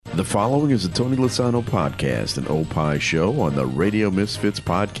The following is a Tony Lasano podcast, an Opie show on the Radio Misfits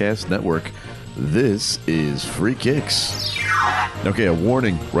Podcast Network. This is Free Kicks. Okay, a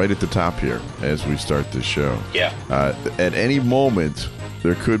warning right at the top here as we start this show. Yeah. At any moment,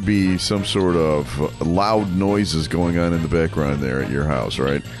 there could be some sort of loud noises going on in the background there at your house,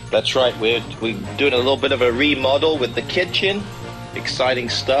 right? That's right. We're doing a little bit of a remodel with the kitchen. Exciting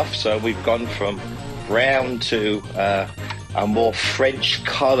stuff. So we've gone from brown to a more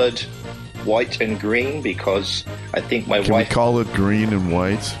French-colored white and green because I think my wife... Can we call it green and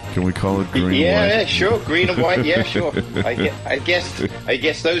white? Can we call it green and white? Yeah, sure. Green and white. Yeah, sure. I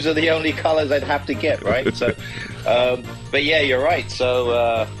guess those are the only colors I'd have to get, right? So, but yeah, you're right.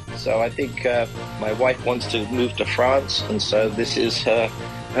 So I think my wife wants to move to France, and so this is her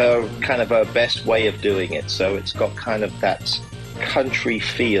kind of her best way of doing it. So it's got kind of that country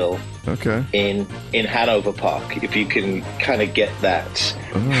feel. Okay. In Hanover Park, if you can kind of get that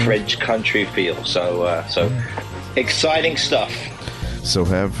French country feel, so exciting stuff. So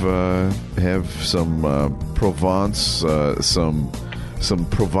have some Provence, some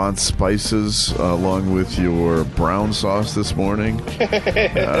Provence spices along with your brown sauce this morning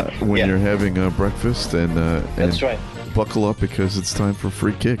when you're having breakfast, and that's right. Buckle up because it's time for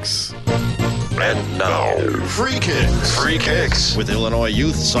Free Kicks. And now, Free Kicks. Free Kicks with Illinois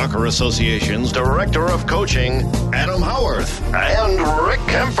Youth Soccer Association's Director of Coaching, Adam Howarth, and Rick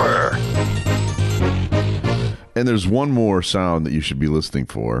Kemper. And there's one more sound that you should be listening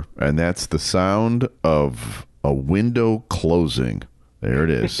for, and that's the sound of a window closing. There it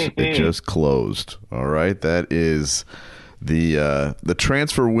is. It just closed. All right. That is the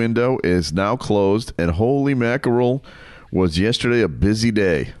transfer window is now closed, and holy mackerel, was yesterday a busy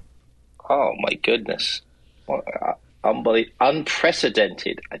day. Oh, my goodness.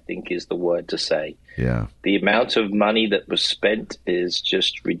 Unprecedented, I think, is the word to say. Yeah. The amount of money that was spent is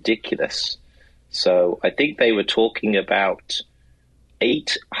just ridiculous. So I think they were talking about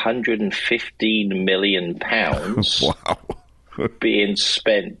 £815 million wow. being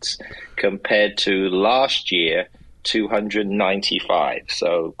spent compared to last year, 295.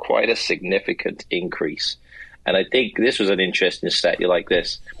 So quite a significant increase. And I think this was an interesting stat. You like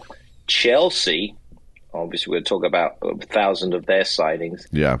this. Chelsea, obviously we'll talk about 1,000 of their signings.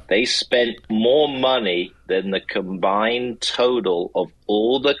 Yeah. They spent more money than the combined total of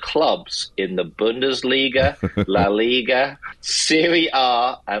all the clubs in the Bundesliga, La Liga, Serie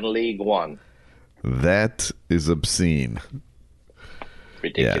A, and League One. That is obscene.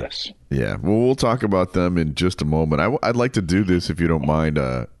 Ridiculous. Yeah. Well, we'll talk about them in just a moment. I'd like to do this, if you don't mind,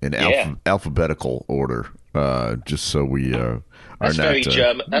 in alphabetical order, just so we That's very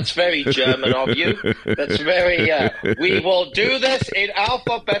German. That's very German of you. That's very. We will do this in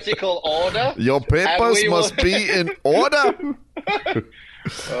alphabetical order. Your papers must be in order.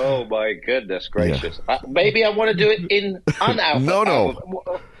 Oh my goodness gracious! Yeah. Maybe I want to do it in unalphabetical.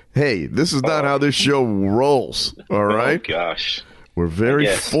 No. Hey, this is not how this show rolls. All right. Oh gosh. We're very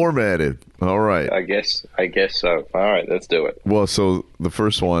formatted. All right. I guess so. All right, let's do it. Well, so the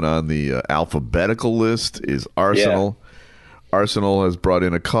first one on the alphabetical list is Arsenal. Yeah. Arsenal has brought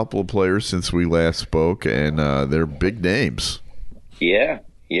in a couple of players since we last spoke, and they're big names. Yeah,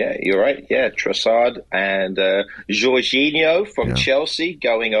 you're right. Yeah, Trossard and Jorginho from Chelsea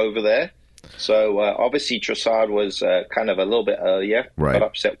going over there. So obviously Trossard was kind of a little bit earlier, right.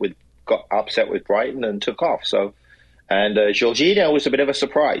 got upset with Brighton and took off. So, and Jorginho was a bit of a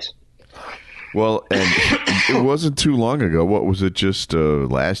surprise. Well, and it wasn't too long ago. What was it, just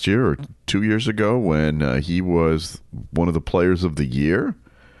last year or 2 years ago when he was one of the players of the year?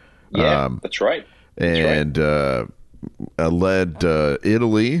 Yeah, that's right. Led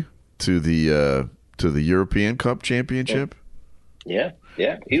Italy to the European Cup championship. Yeah.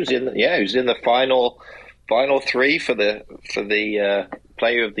 He was in the final three for the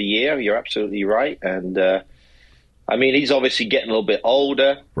player of the year. You're absolutely right. And I mean, he's obviously getting a little bit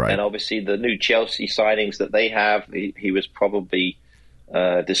older, right. And obviously the new Chelsea signings that they have, he was probably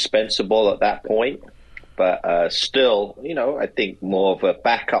dispensable at that point. But still, I think more of a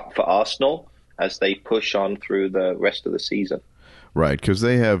backup for Arsenal as they push on through the rest of the season. Right, because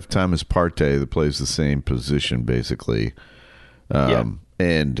they have Thomas Partey that plays the same position basically, and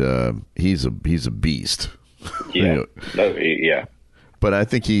he's a beast. Yeah, But I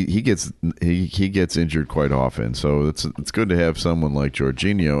think he gets injured quite often, so it's good to have someone like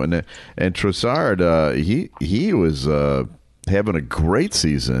Jorginho and Trossard. He was having a great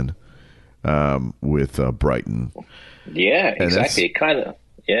season with Brighton. Yeah, exactly.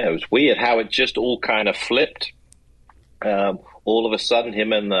 It was weird how it just all kind of flipped. All of a sudden,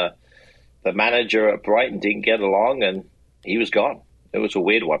 him and the manager at Brighton didn't get along, and he was gone. It was a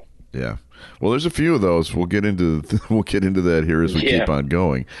weird one. Yeah. Well, there's a few of those. We'll get into that here as we keep on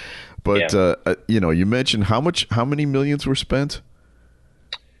going. But you mentioned how many millions were spent?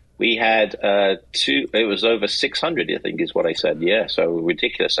 We had it was over 600, I think is what I said. Yeah, so a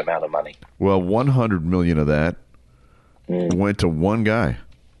ridiculous amount of money. Well, 100 million of that went to one guy.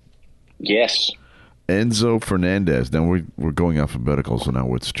 Yes. Enzo Fernandez. Now we're going alphabetical, so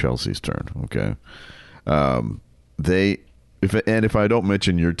now it's Chelsea's turn. Okay. If I don't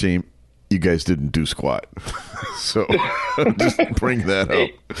mention your team, you guys didn't do squat. So just bring that up.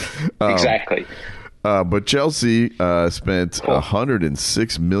 Exactly. But Chelsea spent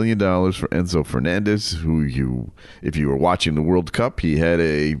 $106 million for Enzo Fernandez, who if you were watching the World Cup, he had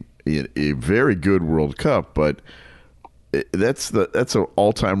a very good World Cup, but that's an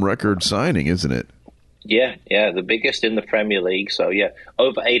all-time record signing, isn't it? Yeah, the biggest in the Premier League. So, yeah,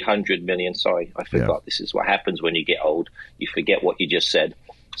 over 800 million. Sorry, I forgot. Yeah. This is what happens when you get old. You forget what you just said.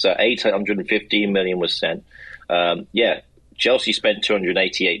 So 815 million was sent. Chelsea spent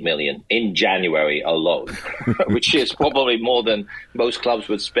 288 million in January alone, which is probably more than most clubs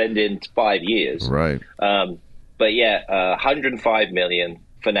would spend in 5 years. Right. 105 million,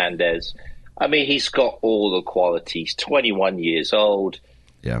 Fernandez. I mean, he's got all the qualities. 21 years old.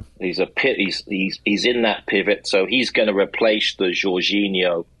 Yeah, he's in that pivot, so he's going to replace the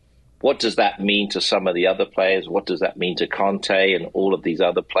Jorginho. What does that mean to some of the other players? What does that mean to Conte and all of these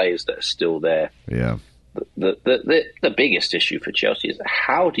other players that are still there? Yeah, the biggest issue for Chelsea is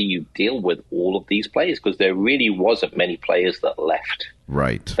how do you deal with all of these players, because there really wasn't many players that left.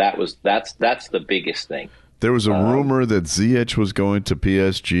 Right. That's the biggest thing. There was a rumor that Ziyech was going to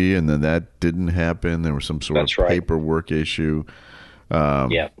PSG, and then that didn't happen. There was some sort of paperwork issue.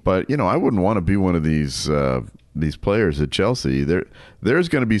 But I wouldn't want to be one of these players at Chelsea. There's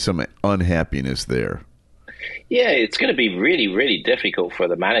going to be some unhappiness there. Yeah, it's going to be really, really difficult for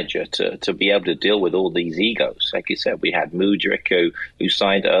the manager to be able to deal with all these egos. Like you said, we had Mudryk who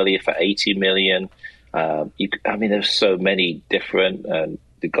signed earlier for 80 million. There's so many different.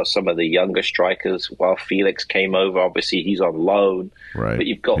 They've got some of the younger strikers. While Felix came over, obviously he's on loan. Right. But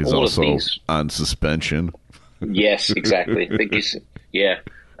you've got he's all also of these on suspension. Yes, exactly. I think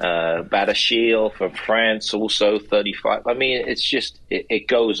Badiashile from France, also 35. I mean, it's just, it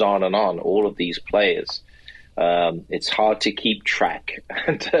goes on and on, all of these players. It's hard to keep track.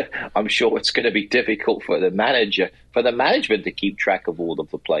 And I'm sure it's going to be difficult for the management to keep track of all of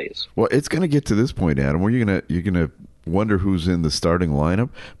the players. Well, it's going to get to this point, Adam, where you're going to wonder who's in the starting lineup,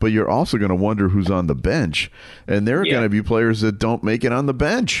 but you're also going to wonder who's on the bench. And there are going to be players that don't make it on the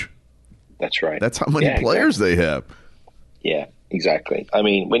bench. That's right. That's how many players they have. Yeah, exactly. I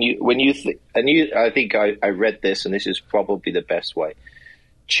mean, I think I read this, and this is probably the best way.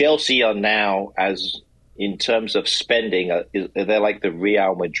 Chelsea are now, as in terms of spending, they're like the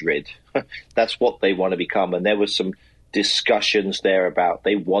Real Madrid. That's what they want to become. And there was some discussions there about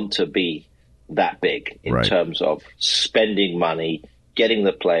they want to be that big in terms of spending money, getting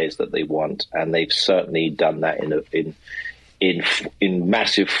the players that they want, and they've certainly done that in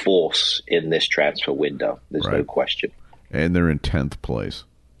massive force in this transfer window. There's no question. And they're in 10th place.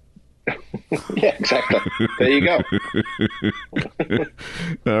 Yeah, exactly. There you go.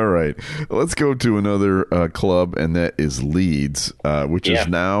 All right. Let's go to another club, and that is Leeds, which is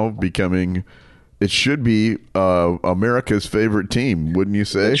now becoming, it should be America's favorite team, wouldn't you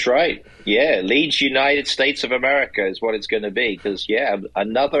say? That's right. Yeah, Leeds United States of America is what it's going to be, because,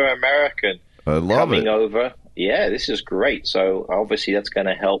 another American coming over. Yeah, this is great. So obviously that's going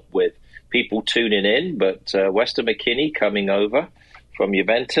to help with people tuning in. But Weston McKennie coming over from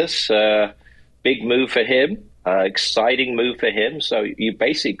Juventus, big move for him, exciting move for him. So you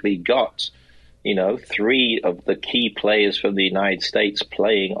basically got, three of the key players from the United States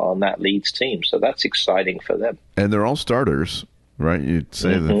playing on that Leeds team. So that's exciting for them. And they're all starters, right? You'd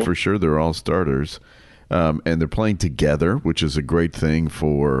say that for sure they're all starters. And they're playing together, which is a great thing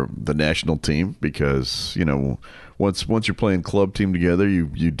for the national team because, once you're playing club team together,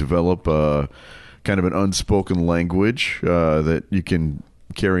 you develop kind of an unspoken language that you can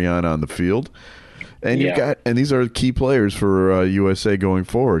carry on the field. And and these are key players for USA going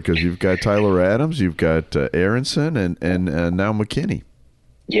forward because you've got Tyler Adams, you've got Aronson, and now McKennie.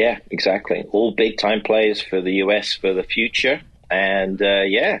 Yeah, exactly. All big time players for the US for the future. And,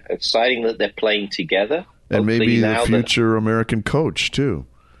 exciting that they're playing together. And maybe the future American coach, too.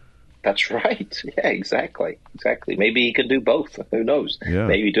 That's right. Yeah, exactly. Maybe he can do both. Who knows? Yeah.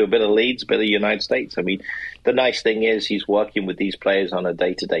 Maybe do a bit of Leeds, a bit of United States. I mean, the nice thing is he's working with these players on a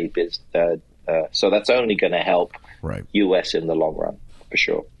day-to-day business. So that's only going to help US in the long run, for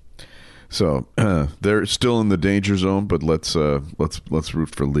sure. So they're still in the danger zone, but let's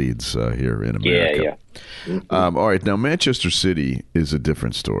root for Leeds here in America. Yeah. All right, now Manchester City is a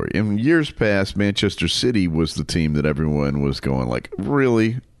different story. In years past, Manchester City was the team that everyone was going like,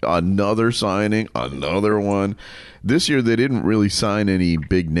 really? Another signing? Another one? This year they didn't really sign any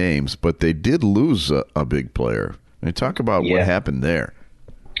big names, but they did lose a big player. And talk about what happened there.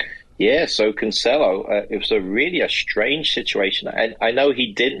 Yeah, so Cancelo, it was really a strange situation. I know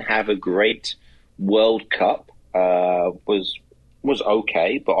he didn't have a great World Cup, was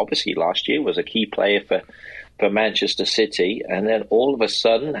okay, but obviously last year was a key player for Manchester City, and then all of a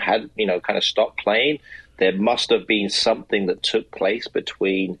sudden had kind of stopped playing. There must have been something that took place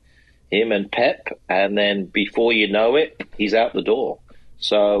between him and Pep, and then before you know it, he's out the door.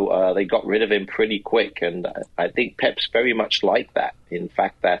 So they got rid of him pretty quick, and I think Pep's very much like that. In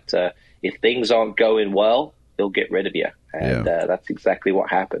fact, that if things aren't going well, he'll get rid of you, and that's exactly what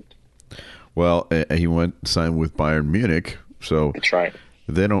happened. Well, he signed with Bayern Munich, so that's right.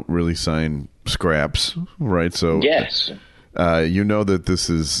 They don't really sign scraps, right? So yes. That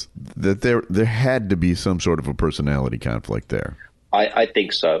there had to be some sort of a personality conflict there. I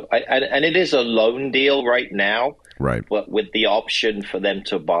think so. And it is a loan deal right now, right? But with the option for them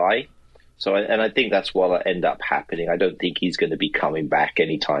to buy. So, and I think that's what will end up happening. I don't think he's going to be coming back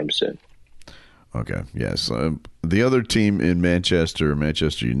anytime soon. Okay, yes. The other team in Manchester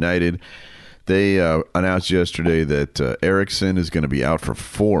United, they announced yesterday that Eriksen is going to be out for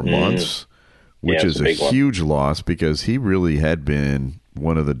 4 months. Which is a huge loss because he really had been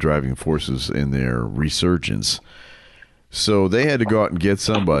one of the driving forces in their resurgence. So they had to go out and get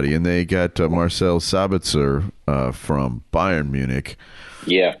somebody, and they got Marcel Sabitzer from Bayern Munich.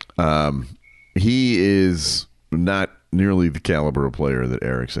 Yeah. He is not nearly the caliber of player that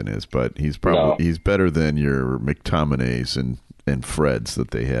Eriksen is, but he's better than your McTominays and Freds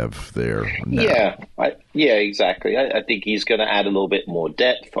that they have there now. Yeah, exactly. I think he's going to add a little bit more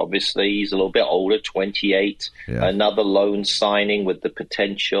depth. Obviously, he's a little bit older, 28. Yeah. Another loan signing with the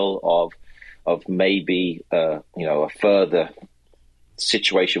potential of maybe a further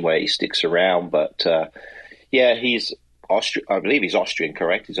situation where he sticks around. But he's Austrian. I believe he's Austrian,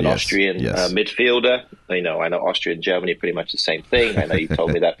 correct? He's an Austrian midfielder. I know Austria and Germany are pretty much the same thing. I know you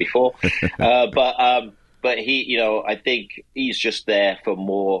told me that before. But he, I think he's just there for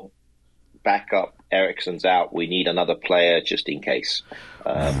more backup. Eriksen's out. We need another player just in case.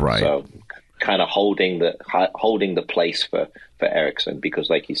 Right. So kind of holding the place for Eriksen, because,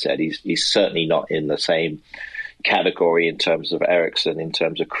 like you said, he's certainly not in the same category in terms of Eriksen, in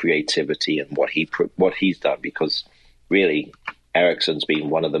terms of creativity and what he's done. Because really, Eriksen's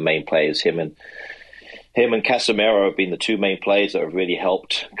been one of the main players. Him and Casemiro have been the two main players that have really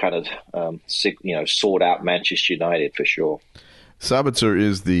helped kind of, sort out Manchester United for sure. Sabitzer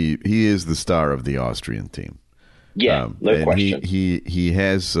is the star of the Austrian team. Yeah, no question. He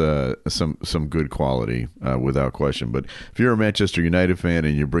has some good quality without question. But if you're a Manchester United fan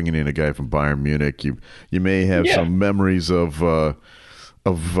and you're bringing in a guy from Bayern Munich, you may have some memories of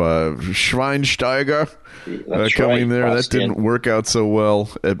Schweinsteiger coming there. That didn't work out so well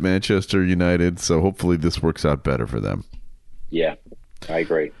at Manchester United, so hopefully this works out better for them. Yeah, I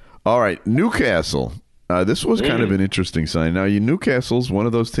agree. All right, Newcastle. This was kind of an interesting sign. Now, Newcastle's one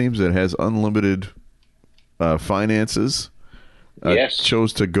of those teams that has unlimited finances.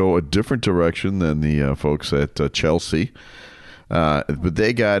 Chose to go a different direction than the folks at Chelsea. But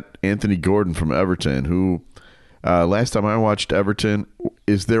they got Anthony Gordon from Everton, who last time I watched Everton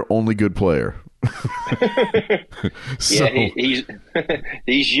is their only good player.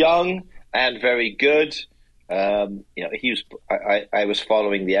 He's young and very good. I was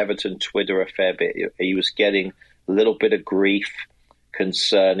following the Everton Twitter a fair bit. He was getting a little bit of grief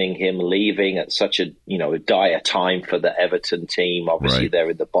concerning him leaving at such a dire time for the Everton team. Obviously, They're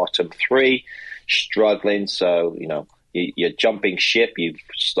in the bottom three, struggling. So you're jumping ship. You've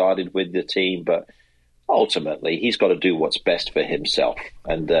started with the team, but ultimately he's got to do what's best for himself,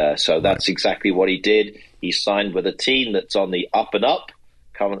 and so that's exactly what he did. He signed with a team that's on the up and up,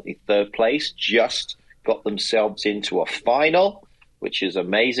 currently third place. Just got themselves into a final, which is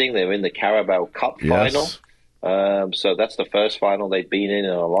amazing. They're in the Carabao Cup final. So that's the first final they've been in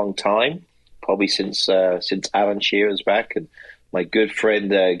a long time, probably since Alan Shearer's back. And my good friend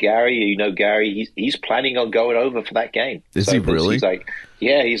Gary, Gary, he's planning on going over for that game. Is he really?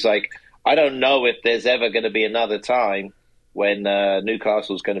 He's like, I don't know if there's ever going to be another time when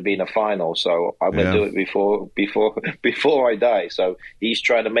Newcastle's going to be in a final, so I'm going to do it before I die. So he's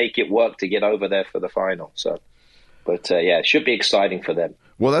trying to make it work to get over there for the final. So, but it should be exciting for them.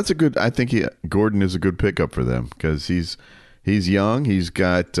 Well, I think Gordon is a good pickup for them because he's He's young. He's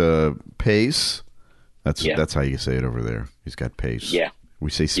got pace. Yeah. That's how you say it over there. He's got pace. Yeah. We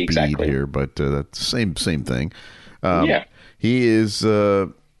say speed Exactly. here, but that's same thing. Yeah. He is.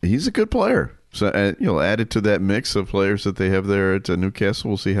 He's a good player. So added to that mix of players that they have there at Newcastle.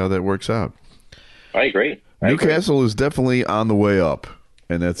 We'll see how that works out. I agree. Newcastle is definitely on the way up,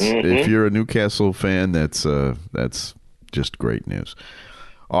 and that's if you're a Newcastle fan, that's just great news.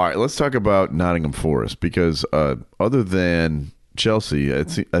 All right, let's talk about Nottingham Forest because other than Chelsea,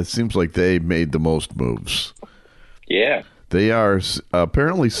 it seems like they made the most moves. Yeah. They are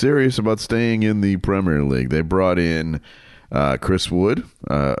apparently serious about staying in the Premier League. They brought in Chris Wood,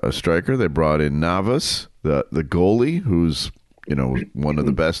 a striker. They brought in Navas, the goalie, who's one of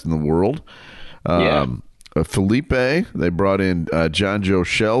the best in the world. Felipe. They brought in Jonjo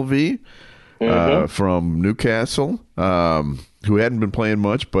Shelvey from Newcastle, who hadn't been playing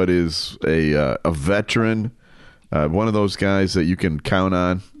much, but is a veteran, one of those guys that you can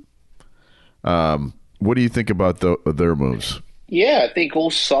count on. What do you think about their moves? Yeah, I think all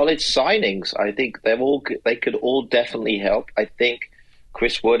solid signings. I think they could all definitely help. I think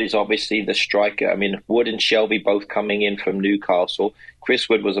Chris Wood is obviously the striker. I mean, Wood and Shelby both coming in from Newcastle. Chris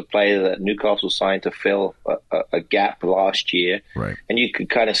Wood was a player that Newcastle signed to fill a gap last year. Right. And you could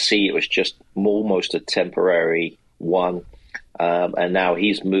kind of see it was just almost a temporary one. And now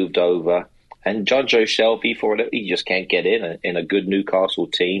he's moved over. And Jonjo Shelby, he just can't get in a good Newcastle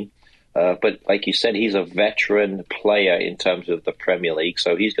team. But like you said, he's a veteran player in terms of the Premier League,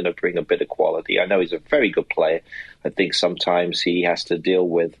 so he's going to bring a bit of quality. I know he's a very good player. I think sometimes he has to deal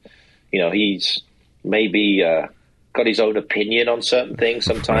with, he's maybe got his own opinion on certain things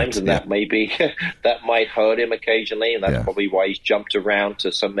sometimes, and that that might hurt him occasionally, and that's probably why he's jumped around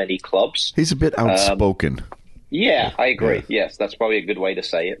to so many clubs. He's a bit outspoken. Yeah, I agree. Yeah. Yes, that's probably a good way to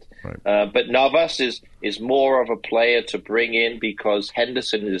say it. Right. But Navas is more of a player to bring in because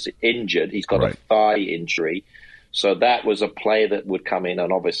Henderson is injured. He's got a thigh injury. So that was a player that would come in,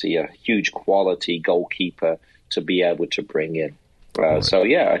 and obviously a huge quality goalkeeper to be able to bring in. So,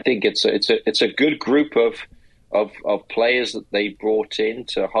 yeah, I think it's a good group of players that they brought in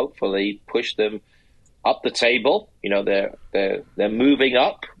to hopefully push them up the table. They're moving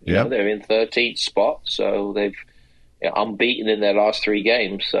up. They're in 13th spot, so they've unbeaten in their last 3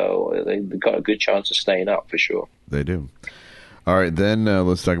 games. So they've got a good chance of staying up for sure. They do. All right, then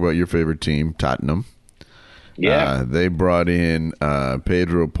let's talk about your favorite team, Tottenham. Yeah, they brought in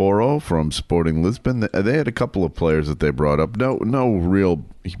Pedro Porro from Sporting Lisbon. They had a couple of players that they brought up. No real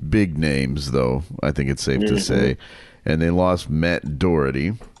big names, though. I think it's safe to say. And they lost Matt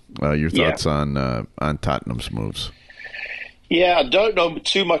Doherty. Your thoughts on Tottenham's moves? Yeah, I don't know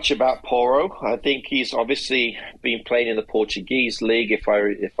too much about Porro. I think he's obviously been playing in the Portuguese league. If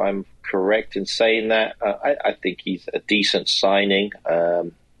I'm correct in saying that, I think he's a decent signing.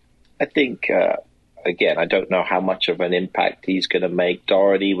 I think again, I don't know how much of an impact he's going to make.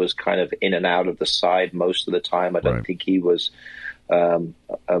 Doherty was kind of in and out of the side most of the time. I don't think he was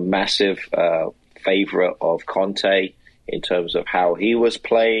a massive favorite of Conte in terms of how he was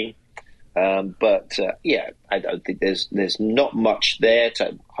playing. But I don't think there's not much there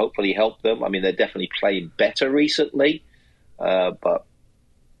to hopefully help them. I mean, they're definitely playing better recently, but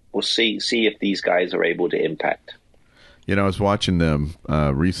we'll see if these guys are able to impact. I was watching them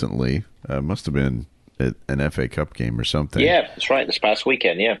recently. Must have been an FA Cup game or something. Yeah, that's right. This past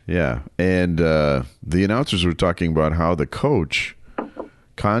weekend, yeah. Yeah, and the announcers were talking about how the coach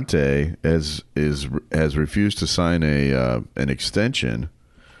Conte has refused to sign an extension.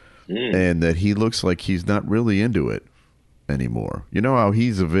 And that he looks like he's not really into it anymore. You know how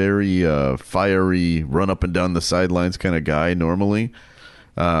he's a very fiery, run up and down the sidelines kind of guy normally?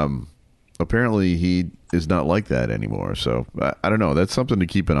 Apparently he is not like that anymore. So, I don't know. That's something to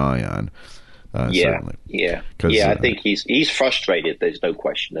keep an eye on. Certainly. Yeah. I think he's frustrated. There's no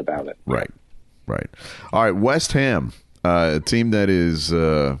question about it. Right. All right, West Ham, a team that is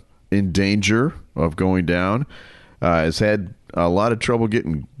in danger of going down, has had a lot of trouble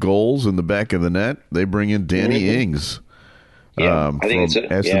getting goals in the back of the net. They bring in Danny Ings from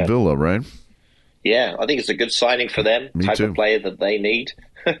Aston Villa, right? Yeah, I think it's a good signing for them. Type of player that they need.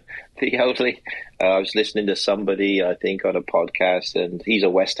 I was listening to somebody, I think, on a podcast, and he's a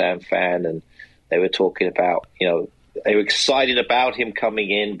West Ham fan, and they were talking about, they were excited about him coming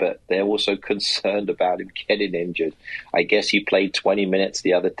in, but they're also concerned about him getting injured. I guess he played 20 minutes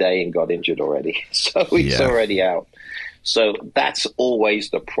the other day and got injured already, so he's already out. So that's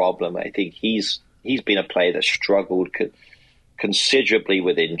always the problem. I think he's been a player that struggled considerably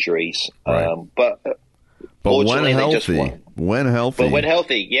with injuries. Right. But when healthy,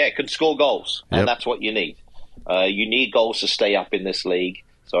 can score goals, and that's what you need. You need goals to stay up in this league,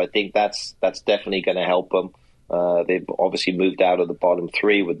 so I think that's definitely going to help them. They've obviously moved out of the bottom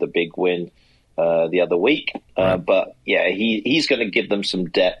three with the big win the other week. But, yeah, he's going to give them some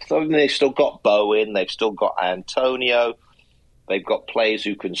depth. I mean, they've still got Bowen. They've still got Antonio. They've got players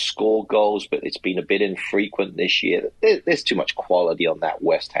who can score goals, but it's been a bit infrequent this year. There's too much quality on that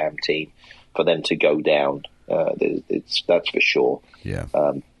West Ham team for them to go down. That's for sure. Yeah.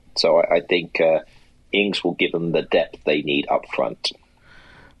 So I think Ings will give them the depth they need up front.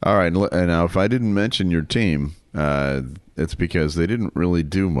 All right. And now, if I didn't mention your team, it's because they didn't really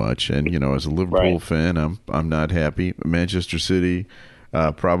do much. And, as a Liverpool fan, I'm not happy. Manchester City,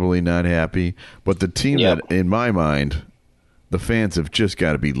 probably not happy. But the team that, in my mind, the fans have just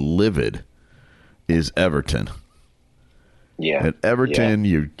got to be livid is Everton. Yeah. At Everton,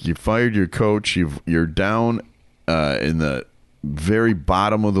 you fired your coach. You're down in the very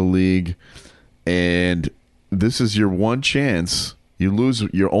bottom of the league, and this is your one chance. You lose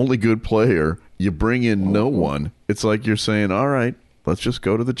your only good player. You bring in no one. It's like you're saying, all right, let's just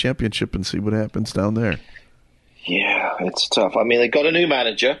go to the championship and see what happens down there. Yeah, it's tough. I mean, they got a new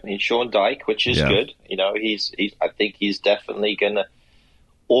manager in Sean Dyche, which is good. I think he's definitely going to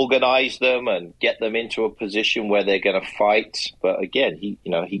organize them and get them into a position where they're going to fight. But again,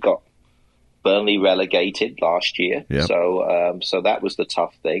 he got Burnley relegated last year, so that was the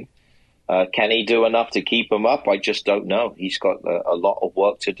tough thing. Can he do enough to keep them up? I just don't know. He's got a lot of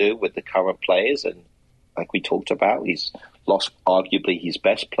work to do with the current players, and like we talked about, he's lost arguably his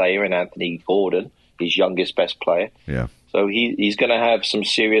best player in Anthony Gordon, his youngest best player. Yeah. So he's going to have some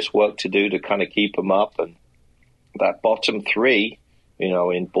serious work to do to kind of keep them up. And that bottom three,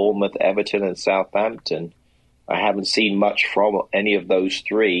 in Bournemouth, Everton, and Southampton, I haven't seen much from any of those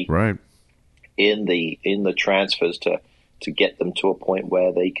three in the transfers to get them to a point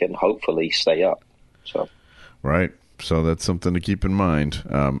where they can hopefully stay up. So So that's something to keep in mind.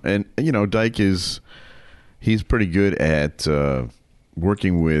 And Dyche he's pretty good at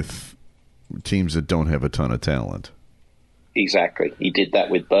working with teams that don't have a ton of talent. Exactly. He did that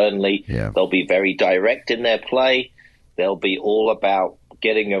with Burnley. Yeah. They'll be very direct in their play. They'll be all about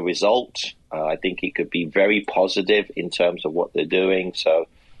getting a result. I think he could be very positive in terms of what they're doing. So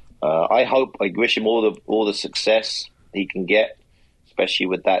I wish him all the success he can get, especially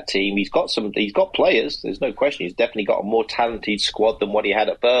with that team. He's got players. There's no question. He's definitely got a more talented squad than what he had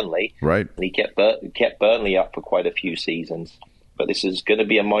at Burnley. Right. And he kept Burnley up for quite a few seasons. But this is going to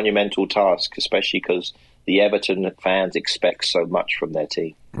be a monumental task, especially because the Everton fans expect so much from their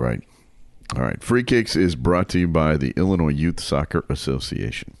team. Right. All right. Free Kicks is brought to you by the Illinois Youth Soccer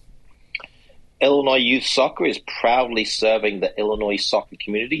Association. Illinois Youth Soccer is proudly serving the Illinois soccer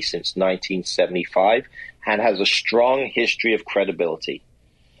community since 1975 and has a strong history of credibility.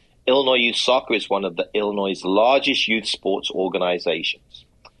 Illinois Youth Soccer is one of the Illinois' largest youth sports organizations.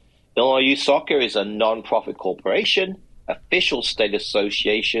 Illinois Youth Soccer is a non-profit corporation, official state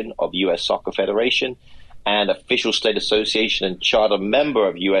association of U.S. Soccer Federation, and official state association and charter member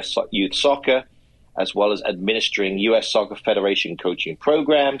of U.S. Youth Soccer, as well as administering U.S. Soccer Federation coaching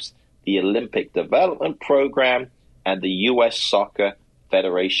programs, the Olympic Development Program, and the U.S. Soccer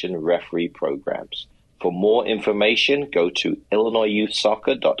Federation referee programs. For more information, go to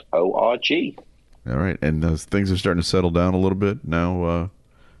illinoisyouthsoccer.org. All right. And things are starting to settle down a little bit now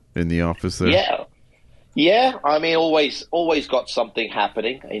in the office there? Yeah. I mean, always got something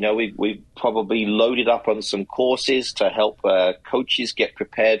happening. We've probably loaded up on some courses to help coaches get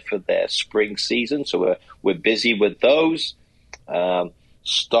prepared for their spring season. So we're busy with those.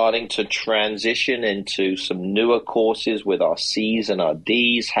 Starting to transition into some newer courses with our C's and our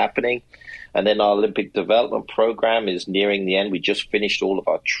D's happening. And then our Olympic Development Program is nearing the end. We just finished all of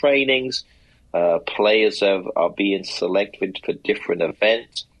our trainings. Players are being selected for different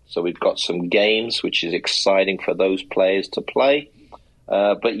events. So we've got some games, which is exciting for those players to play.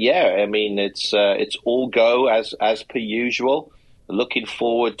 But yeah, I mean, it's all go as per usual. Looking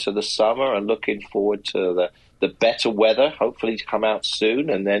forward to the summer and looking forward to the better weather, hopefully to come out soon.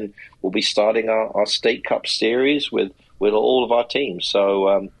 And then we'll be starting our State Cup series with all of our teams.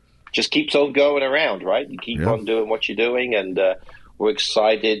 So just keeps on going around, right? You keep on doing what you're doing, and we're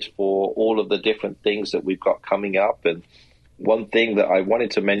excited for all of the different things that we've got coming up. And one thing that I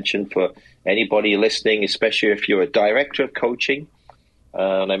wanted to mention for anybody listening, especially if you're a director of coaching,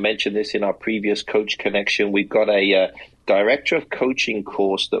 and I mentioned this in our previous Coach Connection, we've got a director of coaching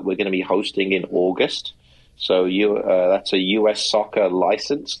course that we're going to be hosting in August. So that's a U.S. soccer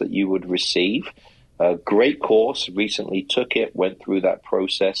license that you would receive. A great course. Recently took it, went through that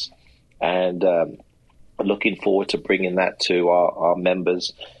process, and looking forward to bringing that to our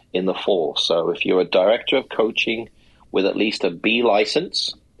members in the fall. So if you're a director of coaching with at least a B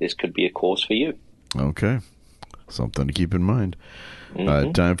license, this could be a course for you. Okay. Something to keep in mind.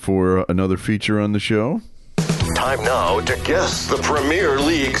 Time for another feature on the show. Time now to guess the Premier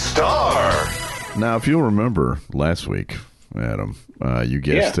League star. Now, if you'll remember last week, Adam, you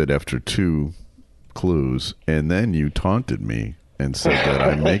guessed it after 2 clues, and then you taunted me and said that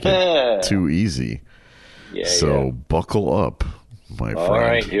I make it too easy. Buckle up, my friend. All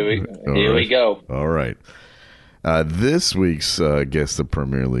right, here we go. All right. This week's Guess the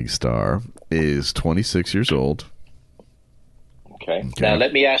Premier League star is 26 years old. Okay. Now,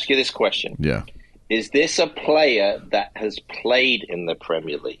 let me ask you this question. Yeah. Is this a player that has played in the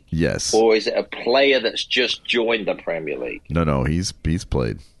Premier League? Yes. Or is it a player that's just joined the Premier League? No, he's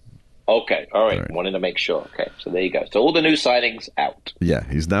played. Okay, all right. Wanted to make sure. Okay, so there you go. So all the new signings out. Yeah,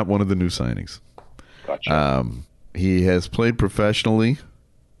 he's not one of the new signings. Gotcha. He has played professionally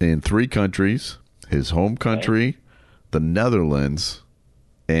in 3 countries: his home country, the Netherlands,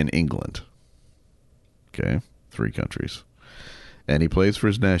 and England. Okay, 3 countries. And he plays for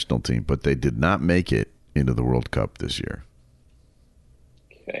his national team, but they did not make it into the World Cup this year.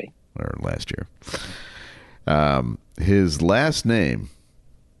 Okay. Or last year. His last name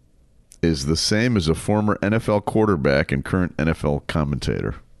is the same as a former NFL quarterback and current NFL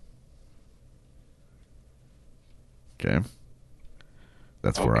commentator. Okay.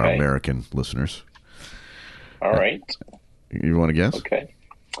 That's for our American listeners. All right. You want to guess? Okay.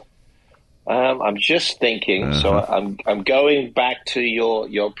 I'm just thinking. So I'm going back to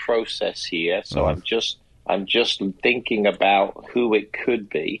your process here. So I'm just thinking about who it could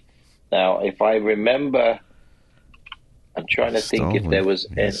be. Now, if I remember, I'm trying to think if there was.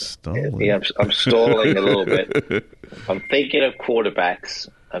 I'm stalling a little bit. I'm thinking of quarterbacks.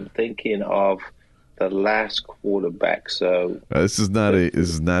 I'm thinking of the last quarterback. So this is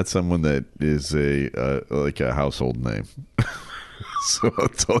not someone that is like a household name. So I'll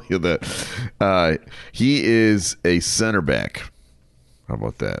tell you that he is a center back. How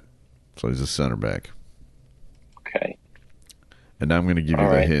about that? So he's a center back. Okay. And I'm going to give you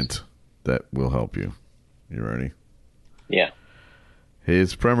the hint that will help you. You ready? Yeah.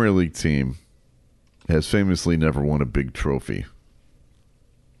 His Premier League team has famously never won a big trophy.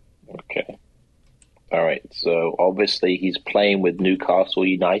 Okay. All right. So obviously he's playing with Newcastle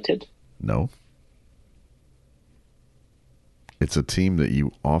United. No. It's a team that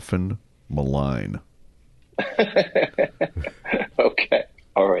you often malign. Okay.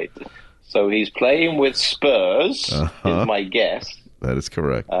 All right. So he's playing with Spurs, is my guess. That is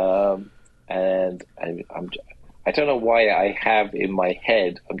correct. And I don't know why I have in my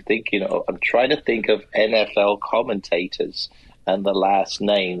head, I'm trying to think of NFL commentators and the last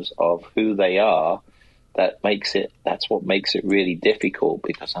names of who they are. That's what makes it really difficult,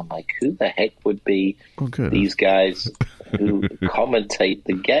 because I'm like, who the heck would be these guys who commentate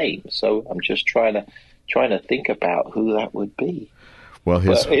the game? So I'm just trying to think about who that would be. Well,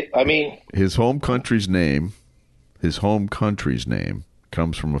 his home country's name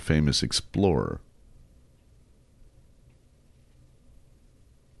comes from a famous explorer.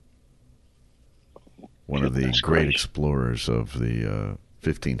 One of the great explorers of the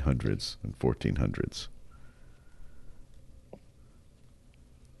 1500s and 1400s.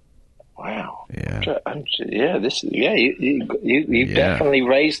 Wow. Yeah. You definitely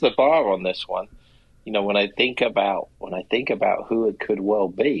raised the bar on this one. You know, when I think about who it could well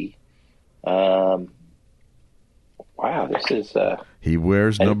be. Wow, this is. He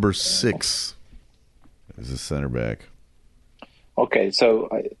wears number 6 as a center back. Okay, so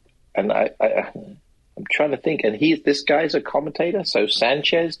I'm trying to think, and this guy's a commentator. So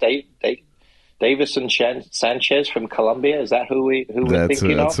Sanchez, Davison Sanchez from Colombia. Is that who we're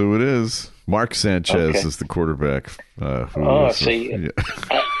thinking of? That's who it is. Mark Sanchez is the quarterback.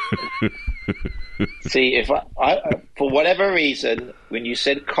 See, if I for whatever reason, when you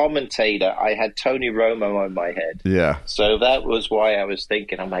said commentator, I had Tony Romo in my head. Yeah. So that was why I was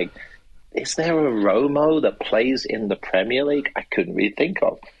thinking. I'm like, is there a Romo that plays in the Premier League? I couldn't really think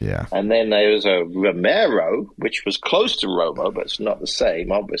of. Yeah. And then there was a Romero, which was close to Romo, but it's not the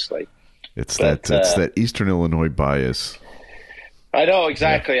same, obviously. It's that Eastern Illinois bias. I know,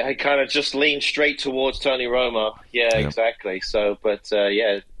 exactly. Yeah. I kind of just leaned straight towards Tony Romo. Yeah, exactly. So, but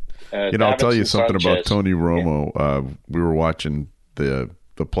I'll tell you something about Tony Romo. Yeah. We were watching the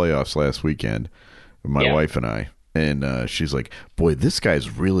playoffs last weekend, my wife and I, and she's like, "Boy, this guy's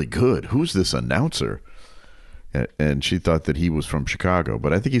really good. Who's this announcer?" And she thought that he was from Chicago,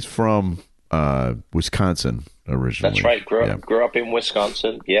 but I think he's from Wisconsin originally. That's right. Grew up in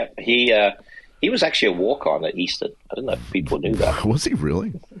Wisconsin. Yeah, he was actually a walk-on at Eastern. I don't know if people knew that. Was he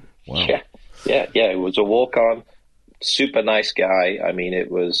really? Wow. Yeah. It was a walk-on, super nice guy. I mean,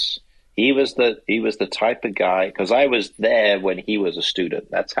 he was the type of guy, because I was there when he was a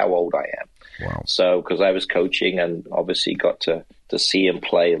student. That's how old I am. Wow. So, because I was coaching and obviously got to see him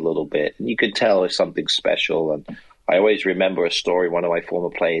play a little bit, and you could tell it's something special. And I always remember a story. One of my former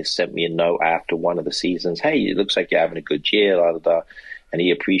players sent me a note after one of the seasons. Hey, it looks like you're having a good year, blah, blah, blah. And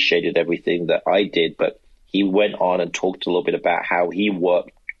he appreciated everything that I did. But he went on and talked a little bit about how he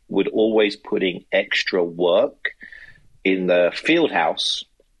would always putting extra work in the field house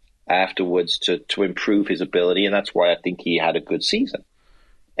afterwards to improve his ability. And that's why I think he had a good season.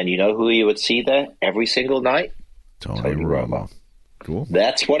 And you know who you would see there every single night? Tony Romo. Cool.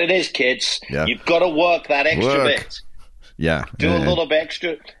 That's what it is, kids. Yeah. You've got to work that extra bit. Yeah. Do a little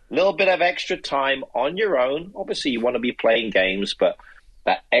bit of extra time on your own. Obviously, you want to be playing games, but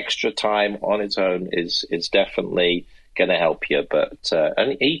that extra time on its own is definitely going to help you. But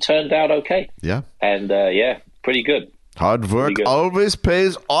and he turned out okay. Yeah. And pretty good. Hard work always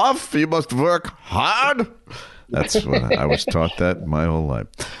pays off. You must work hard. That's what I was taught that my whole life.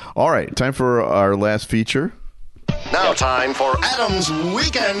 All right, time for our last feature. Now time for Adam's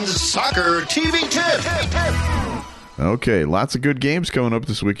Weekend Soccer TV Tip. Okay, lots of good games coming up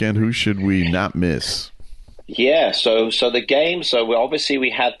this weekend. Who should we not miss? Yeah, so the game. So obviously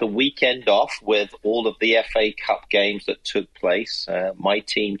we had the weekend off with all of the FA Cup games that took place. My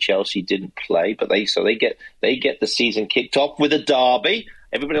team, Chelsea, didn't play, but they get the season kicked off with a derby.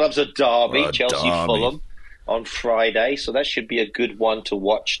 Everybody loves a derby. Chelsea Fulham on Friday, so that should be a good one to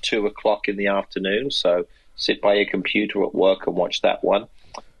watch 2:00 in the afternoon. So sit by your computer at work and watch that one.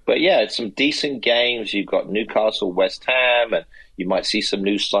 But yeah, it's some decent games. You've got Newcastle, West Ham, and you might see some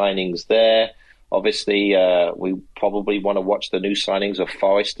new signings there. Obviously, we probably want to watch the new signings of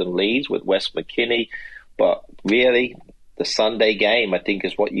Forest and Leeds with Wes McKennie. But really, the Sunday game, I think,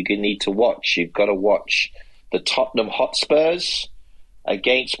 is what you need to watch. You've got to watch the Tottenham Hotspurs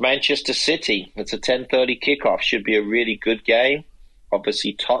against Manchester City. It's a 10:30 kickoff. Should be a really good game.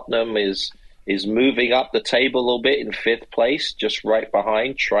 Obviously, Tottenham is moving up the table a little bit in 5th place, just right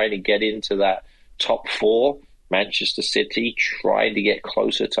behind, trying to get into that top 4. Manchester City trying to get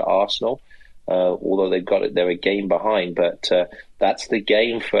closer to Arsenal. Although they're a game behind, but that's the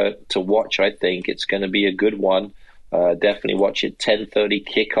game to watch. I think it's going to be a good one. Definitely watch it. 10:30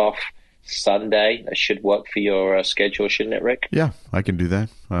 kickoff Sunday. That should work for your schedule, shouldn't it, Rick? Yeah, I can do that.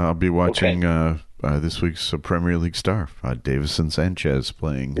 I'll be watching this week's Premier League star, Davison Sanchez,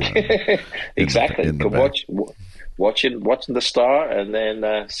 playing. Exactly. In the back. Watching the Star, and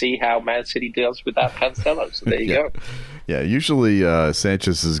then see how Man City deals with that Cancelo. So there you go. Yeah, usually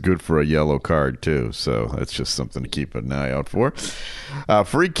Sanchez is good for a yellow card, too. So that's just something to keep an eye out for.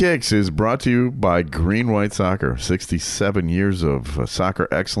 Free Kicks is brought to you by Green White Soccer. 67 years of soccer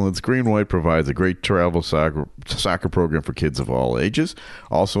excellence. Green White provides a great travel soccer program for kids of all ages.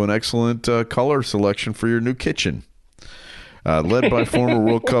 Also an excellent color selection for your new kitchen. Led by former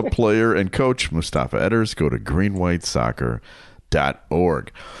World Cup player and coach Mustafa Edders. Go to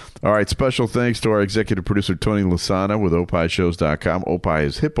greenwhitesoccer.org. All right, special thanks to our executive producer, Tony Lasana with opishows.com. Opie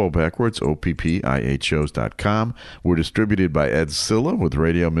is hippo backwards, OPPIHshows.com. We're distributed by Ed Silla with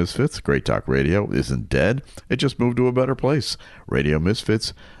Radio Misfits. Great Talk Radio isn't dead. It just moved to a better place,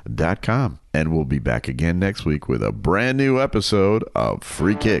 RadioMisfits.com. And we'll be back again next week with a brand new episode of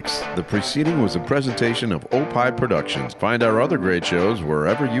Free Kicks. The preceding was a presentation of Opie Productions. Find our other great shows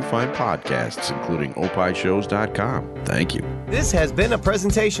wherever you find podcasts, including opishows.com. Thank you. This has been a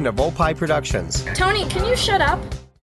presentation of Opie Productions. Tony, can you shut up?